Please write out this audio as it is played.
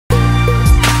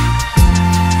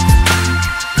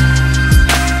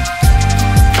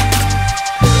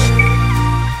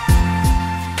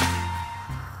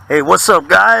Hey, what's up,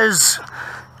 guys?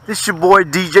 This your boy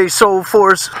DJ Soul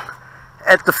Force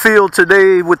at the field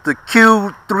today with the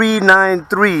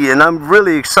Q393, and I'm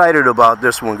really excited about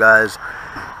this one, guys.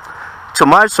 To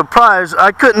my surprise,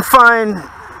 I couldn't find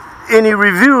any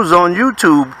reviews on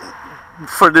YouTube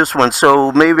for this one,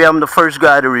 so maybe I'm the first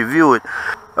guy to review it.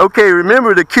 Okay,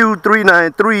 remember the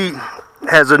Q393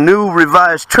 has a new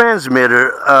revised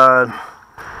transmitter.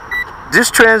 This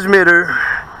transmitter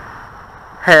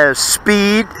has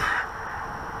speed,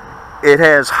 it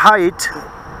has height,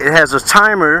 it has a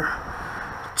timer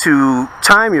to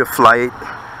time your flight.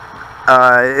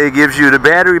 It gives you the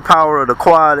battery power of the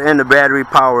quad and the battery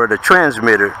power of the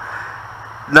transmitter.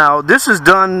 Now this is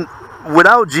done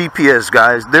without GPS,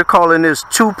 guys. They're calling this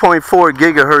 2.4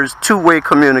 gigahertz two-way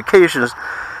communications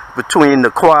between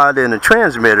the quad and the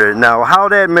transmitter. Now how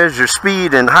that measures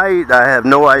speed and height, I have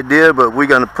no idea, but we're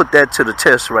going to put that to the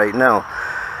test right now.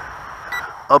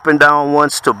 Up and down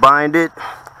once to bind it,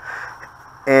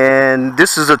 and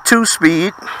this is a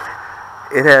 2-speed.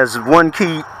 It has 1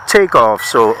 key takeoff,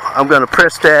 so I'm going to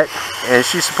press that, and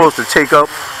she's supposed to take up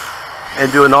and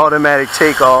do an automatic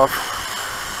takeoff.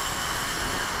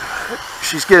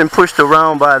 She's getting pushed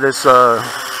around by this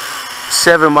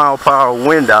 7-mile-per-hour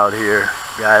wind out here,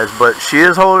 guys, but she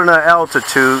is holding her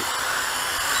altitude.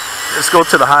 Let's go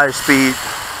to the high speed.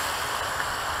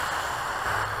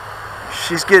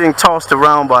 She's getting tossed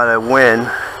around by that wind.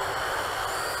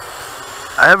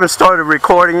 I haven't started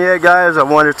recording yet, guys. I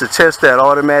wanted to test that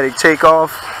automatic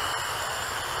takeoff.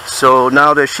 So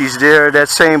now that she's there, that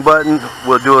same button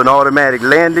will do an automatic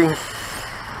landing.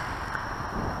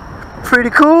 Pretty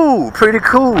cool, pretty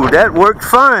cool. That worked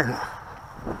fine.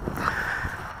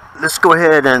 Let's go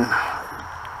ahead and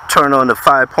turn on the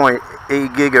 5.8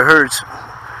 gigahertz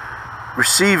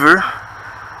receiver.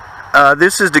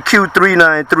 This is the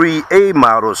Q393-A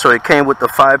model, so it came with the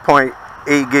 5.8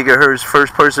 gigahertz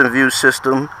first-person view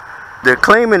system. They're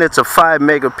claiming it's a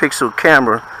 5-megapixel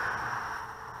camera.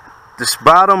 This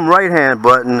bottom right-hand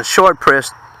button, short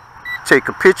press, take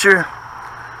a picture.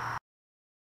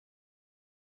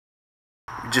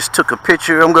 Just took a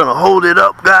picture. I'm gonna hold it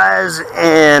up, guys,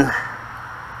 and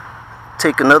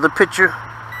take another picture.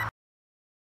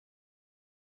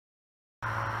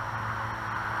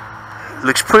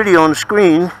 Looks pretty on the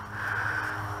screen,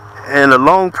 and a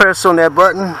long press on that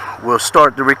button will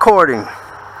start the recording.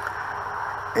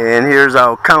 And here's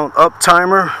our count up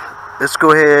timer. Let's go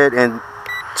ahead and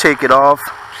take it off.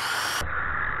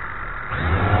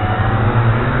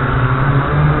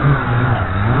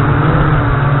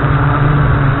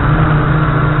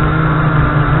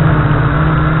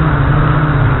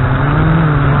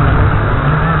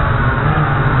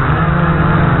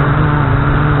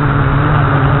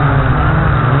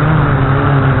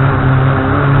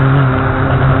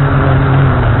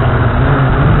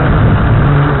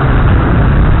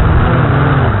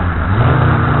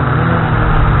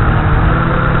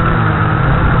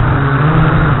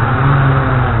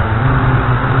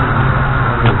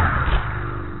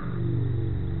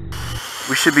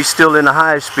 We should be still in the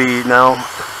high speed now.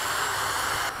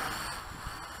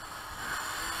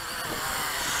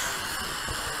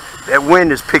 That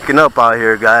wind is picking up out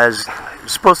here, guys.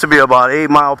 It's supposed to be about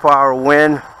 8-mile-per-hour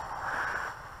wind.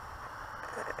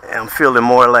 I'm feeling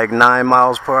more like 9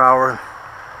 miles per hour.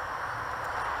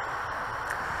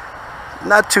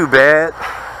 Not too bad.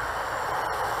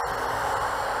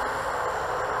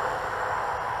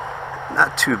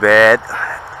 Not too bad.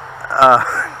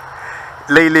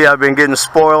 Lately, I've been getting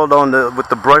spoiled on with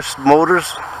the brush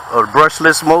motors, or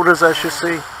brushless motors, I should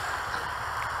say.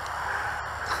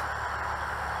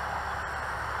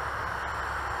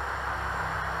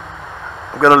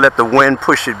 I'm gonna let the wind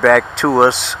push it back to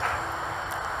us.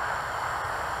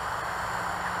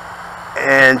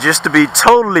 And just to be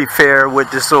totally fair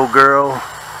with this old girl,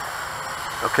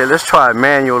 okay, let's try a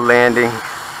manual landing.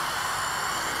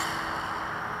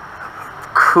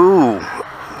 Cool.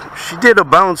 She did a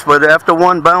bounce, but after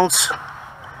one bounce,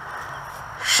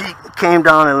 she came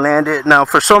down and landed. Now,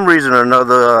 for some reason or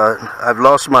another, I've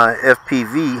lost my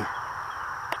FPV.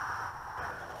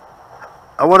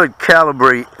 I want to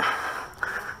calibrate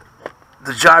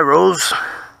the gyros.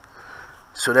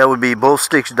 So that would be both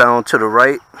sticks down to the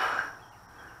right.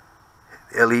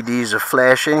 LEDs are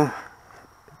flashing.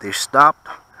 They stopped.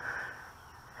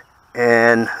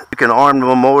 And you can arm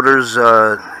the motors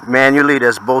manually.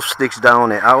 That's both sticks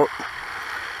down and out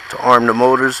to arm the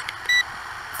motors.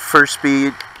 First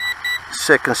speed,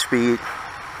 second speed.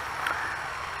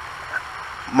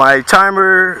 My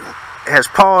timer has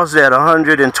paused at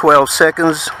 112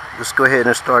 seconds. Let's go ahead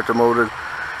and start the motor.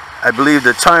 I believe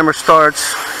the timer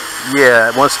starts,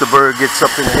 yeah, once the bird gets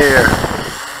up in the air.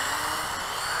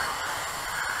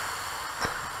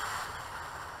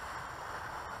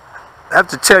 have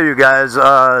to tell you guys,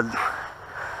 I'm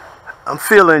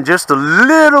feeling just a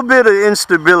little bit of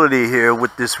instability here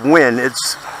with this wind.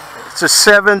 It's a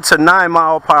 7 to 9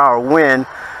 mile per hour wind,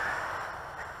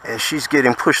 and she's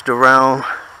getting pushed around.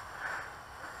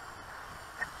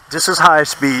 This is high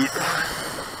speed.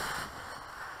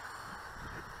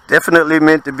 Definitely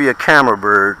meant to be a camera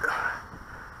bird.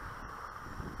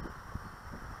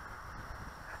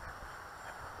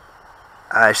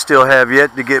 I still have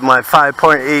yet to get my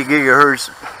 5.8 gigahertz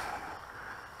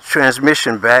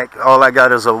transmission back. All I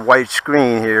got is a white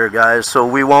screen here, guys, so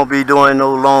we won't be doing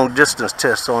no long distance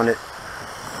tests on it.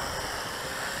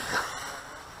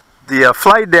 The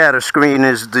flight data screen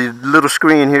is the little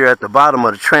screen here at the bottom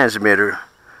of the transmitter.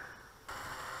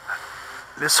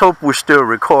 Let's hope we're still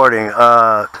recording.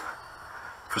 For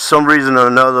some reason or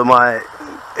another, my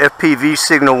FPV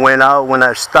signal went out when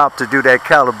I stopped to do that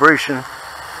calibration.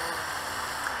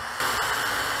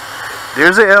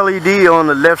 There's a LED on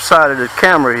the left side of the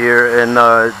camera here, and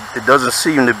it doesn't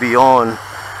seem to be on.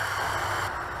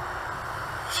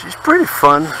 She's pretty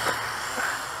fun.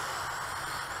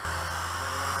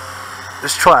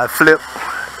 Let's try a flip.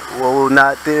 Whoa,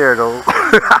 not there though.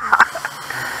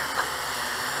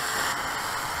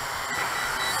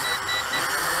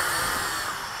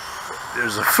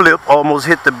 There's a flip, almost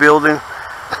hit the building.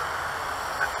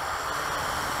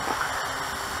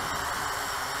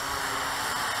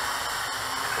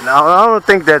 Now, I don't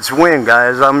think that's wind,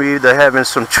 guys. I'm either having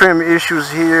some trim issues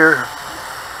here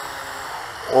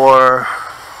or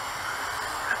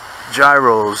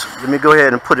gyros. Let me go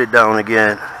ahead and put it down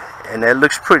again. And that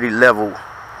looks pretty level.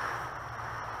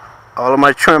 All of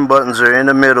my trim buttons are in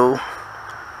the middle.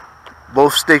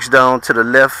 Both sticks down to the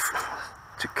left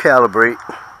to calibrate.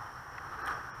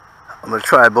 I'm going to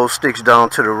try both sticks down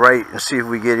to the right and see if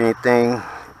we get anything.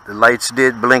 The lights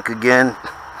did blink again.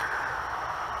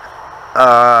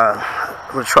 I'm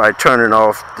going to try turning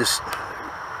off this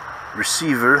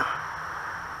receiver.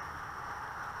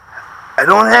 I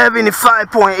don't have any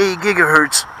 5.8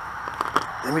 gigahertz.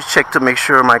 Let me check to make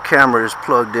sure my camera is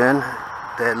plugged in.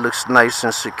 That looks nice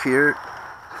and secured.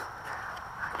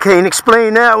 Can't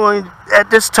explain that one at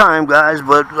this time, guys,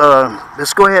 but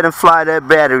let's go ahead and fly that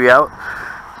battery out.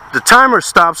 The timer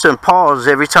stops and pauses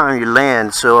every time you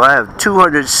land, so I have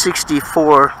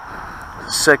 264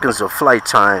 seconds of flight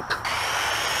time.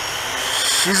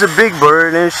 She's a big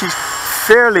bird and she's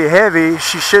fairly heavy.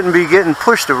 She shouldn't be getting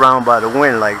pushed around by the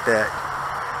wind like that.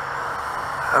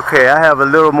 Okay, I have a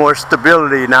little more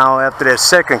stability now after that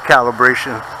second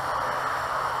calibration.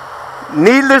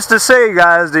 Needless to say,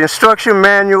 guys, the instruction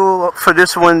manual for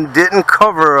this one didn't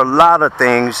cover a lot of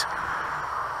things.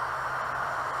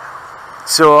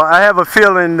 So I have a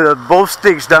feeling that both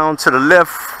sticks down to the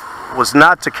left was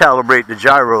not to calibrate the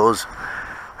gyros,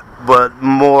 but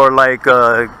more like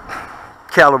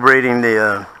calibrating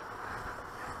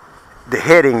the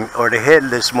heading or the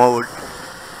headless mode.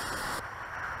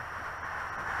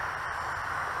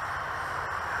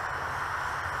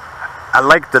 I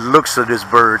like the looks of this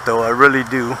bird though, I really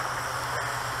do.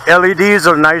 LEDs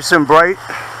are nice and bright.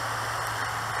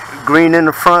 Green in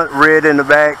the front, red in the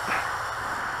back.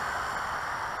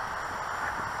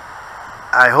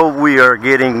 I hope we are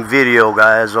getting video,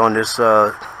 guys, on this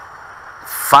 5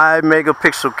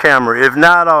 megapixel camera. If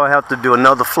not, I'll have to do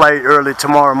another flight early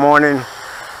tomorrow morning,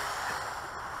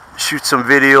 shoot some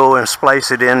video and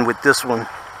splice it in with this one.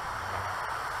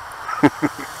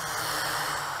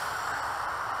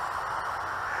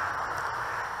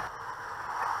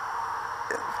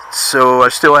 So I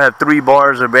still have 3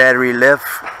 bars of battery left.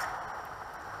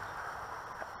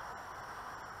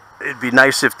 It'd be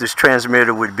nice if this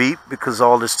transmitter would beep because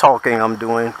all this talking I'm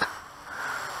doing.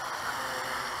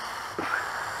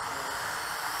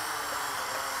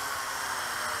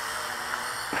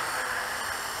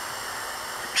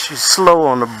 She's slow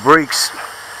on the brakes.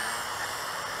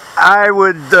 I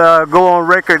would go on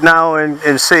record now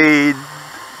and say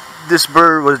this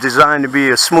bird was designed to be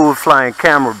a smooth flying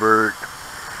camera bird.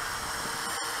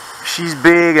 She's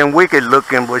big and wicked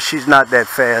looking, but she's not that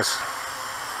fast.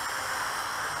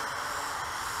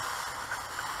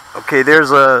 Okay,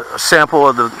 there's a sample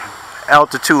of the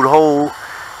altitude hold.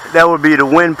 That would be the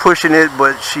wind pushing it,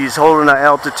 but she's holding her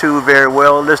altitude very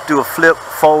well. Let's do a flip,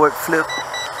 forward flip.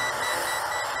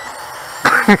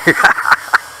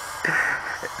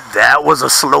 That was a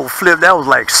slow flip. That was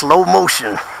like slow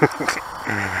motion.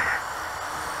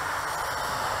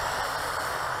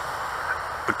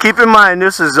 But keep in mind,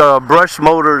 this is brush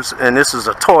motors and this is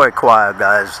a toy quad,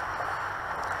 guys.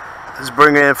 Let's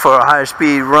bring it in for a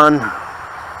high-speed run.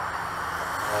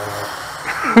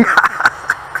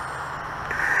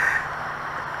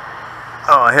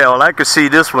 Oh hell, I can see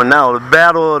this one now. The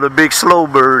Battle of the Big Slow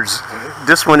Birds.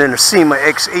 This one in the SEMA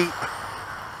X8.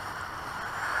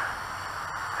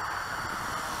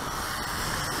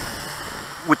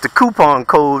 With the coupon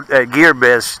code at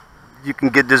GearBest, you can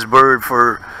get this bird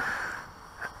for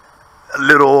a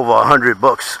little over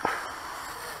 $100.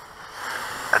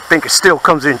 I think it still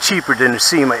comes in cheaper than the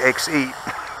SEMA X8.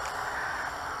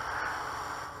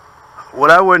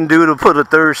 What I wouldn't do to put a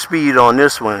third speed on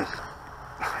this one.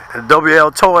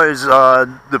 WLTOYS,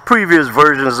 the previous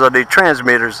versions of their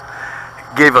transmitters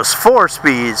gave us 4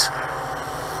 speeds.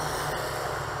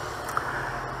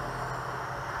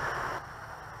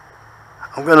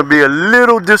 I'm gonna be a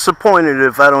little disappointed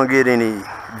if I don't get any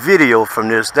video from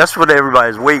this. That's what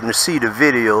everybody's waiting to see, the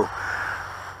video.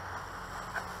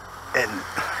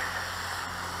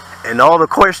 And all the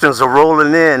questions are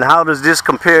rolling in. How does this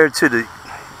compare to the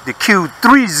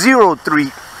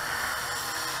Q393?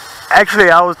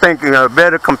 Actually, I was thinking a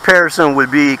better comparison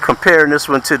would be comparing this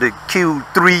one to the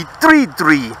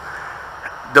Q333.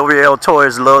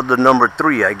 WLTOYS love the number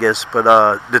 3, I guess, but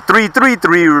the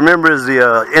 333, remember, is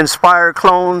the inspired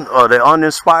clone or the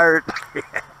uninspired.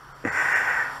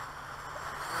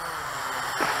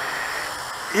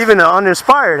 Even the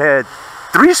uninspired had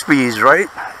 3 speeds, right,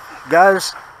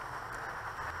 guys?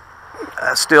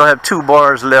 I still have 2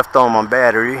 bars left on my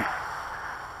battery.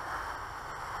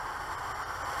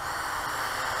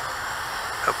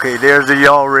 Okay, there's the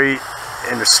yaw rate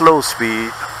and the slow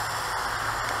speed.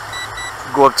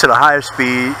 Go up to the high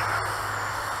speed.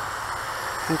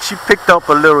 And she picked up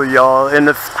a little yaw. And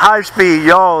the high speed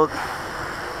yaw,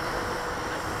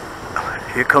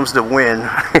 here comes the wind.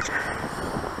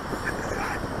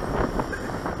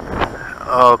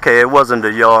 Okay, it wasn't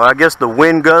the yaw. I guess the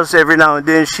wind gusts, every now and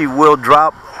then she will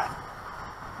drop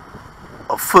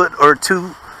a foot or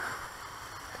 2.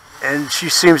 And she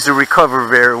seems to recover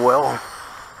very well.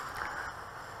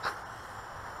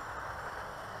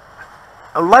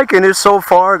 I'm liking it so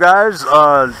far, guys.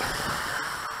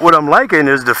 What I'm liking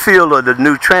is the feel of the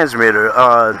new transmitter.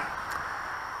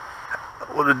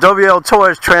 Well, the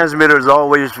WLTOYS transmitters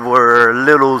always were a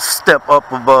little step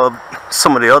up above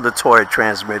some of the other toy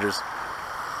transmitters.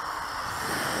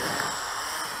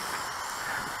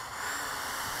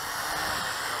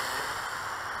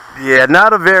 Yeah,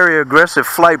 not a very aggressive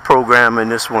flight program in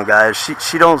this one, guys.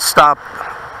 She don't stop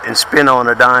and spin on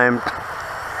a dime.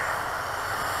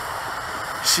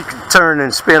 She can turn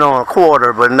and spin on a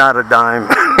quarter, but not a dime.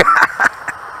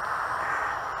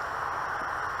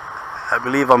 I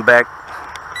believe I'm back.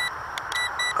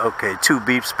 Okay, 2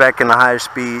 beeps, back in the high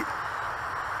speed.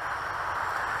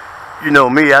 You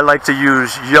know me, I like to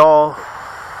use yaw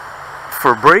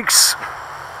for brakes.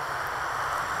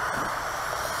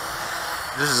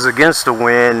 This is against the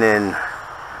wind, and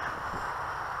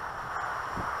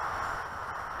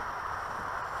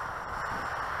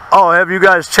oh, have you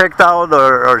guys checked out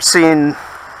or seen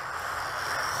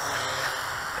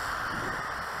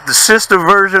the sister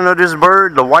version of this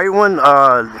bird, the white one?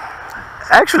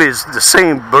 Actually, it's the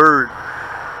same bird,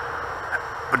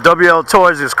 but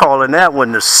WLTOYS is calling that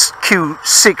one the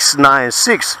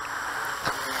Q393-A.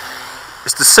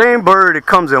 It's the same bird. It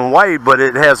comes in white, but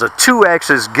it has a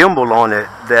 2-axis gimbal on it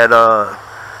that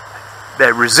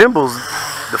resembles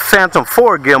the Phantom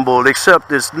 4 gimbal,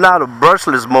 except it's not a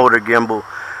brushless motor gimbal.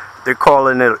 They're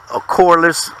calling it a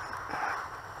coreless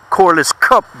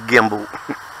cup gimbal.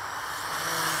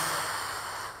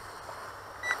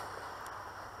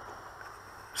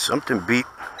 Something beep.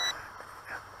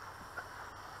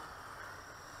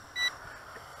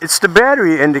 It's the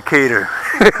battery indicator.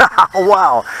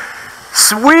 Wow.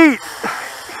 Sweet.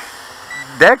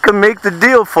 That could make the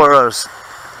deal for us.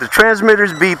 The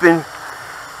transmitter's beeping.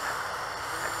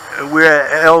 We're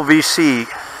at LVC,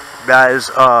 guys.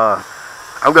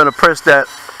 I'm gonna press that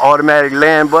automatic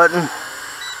land button.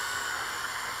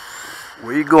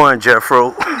 Where you going,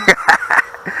 Jeffro?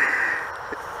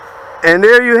 And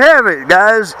there you have it,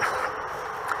 guys.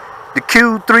 The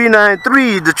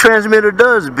Q393, the transmitter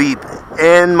does beep,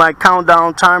 and my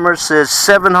countdown timer says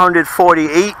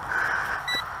 748,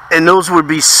 and those would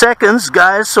be seconds,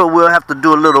 guys, so we'll have to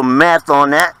do a little math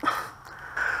on that.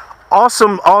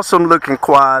 Awesome looking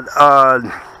quad.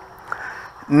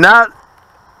 Not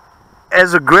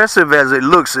as aggressive as it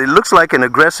looks. It looks like an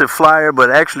aggressive flyer,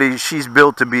 but actually she's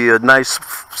built to be a nice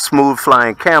smooth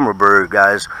flying camera bird,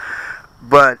 guys.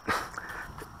 But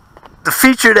the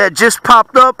feature that just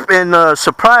popped up and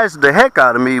surprised the heck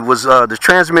out of me was the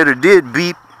transmitter did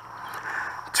beep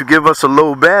to give us a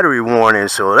low battery warning,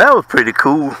 so that was pretty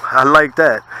cool. I like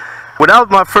that. Without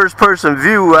my first person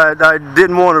view, I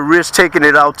didn't want to risk taking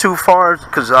it out too far,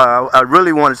 because I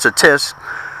really wanted to test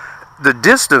the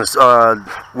distance,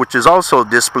 which is also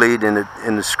displayed in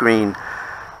the screen,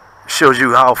 shows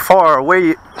you how far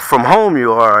away from home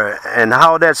you are, and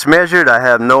how that's measured I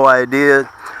have no idea.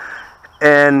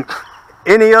 And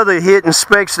any other hidden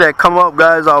specs that come up,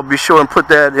 guys, I'll be sure and put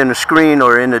that in the screen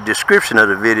or in the description of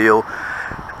the video.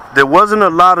 There wasn't a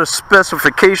lot of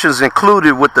specifications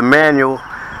included with the manual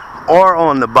or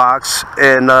on the box,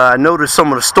 and I noticed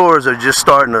some of the stores are just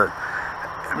starting to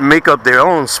make up their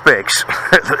own specs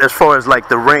as far as like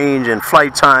the range and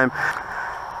flight time.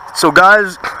 So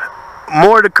guys,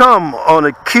 more to come on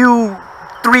a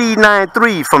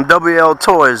Q393 from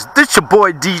WLTOYS. This your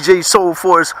boy DJ Soul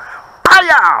Force.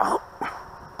 Bye.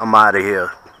 I'm out of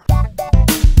here.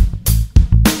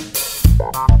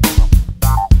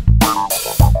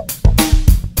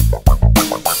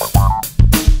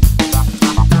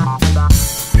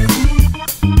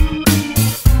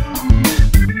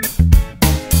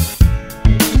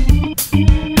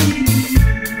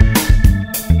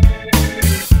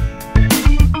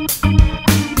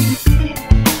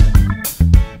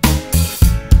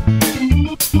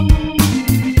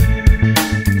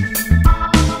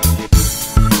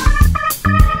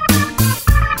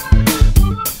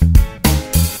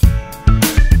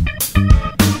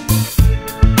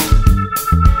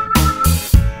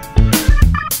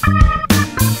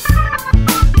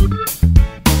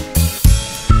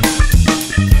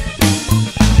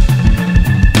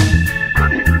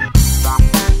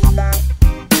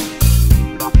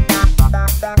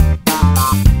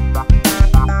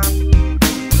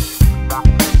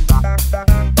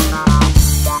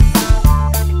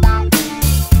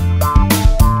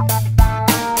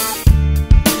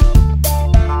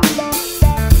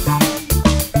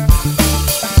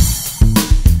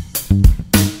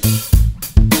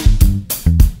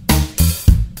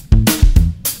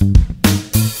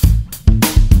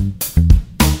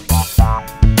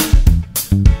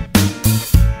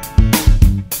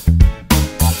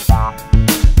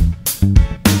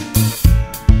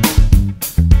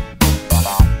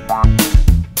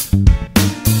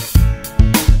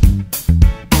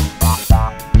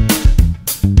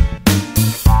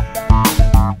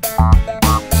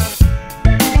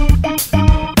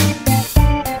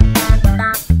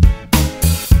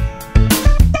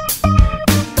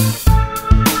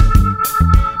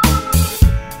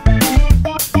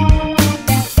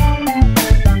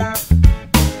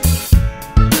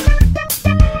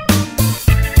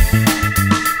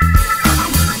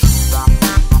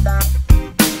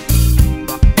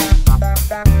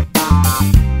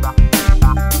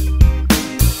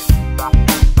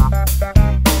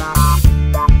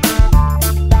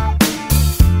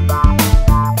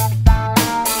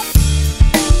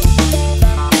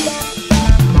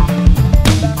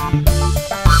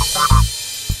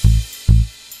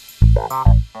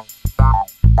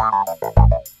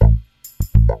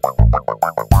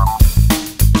 Wow.